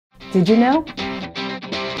Did you know?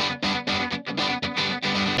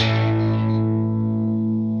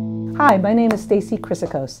 Hi, my name is Stacy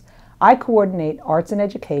Chryssikos. I coordinate Arts and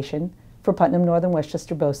Education for Putnam Northern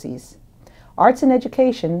Westchester BOCES. Arts and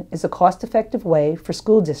Education is a cost-effective way for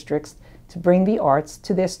school districts to bring the arts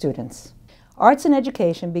to their students. Arts and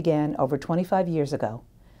Education began over 25 years ago.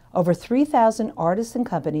 Over 3,000 artists and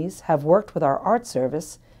companies have worked with our art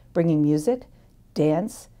service, bringing music,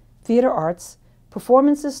 dance, theater arts,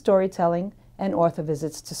 performances, storytelling, and author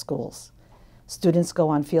visits to schools. Students go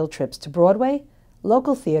on field trips to Broadway,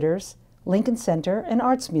 local theaters, Lincoln Center, and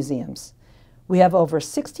arts museums. We have over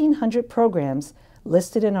 1,600 programs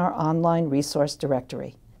listed in our online resource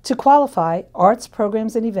directory. To qualify, arts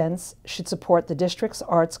programs and events should support the district's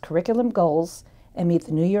arts curriculum goals and meet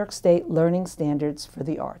the New York State learning standards for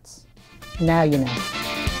the arts. Now you know.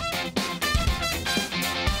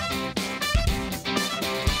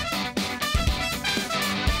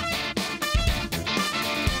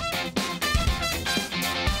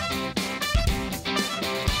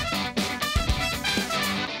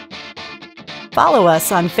 Follow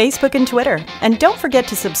us on Facebook and Twitter, and don't forget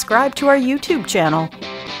to subscribe to our YouTube channel.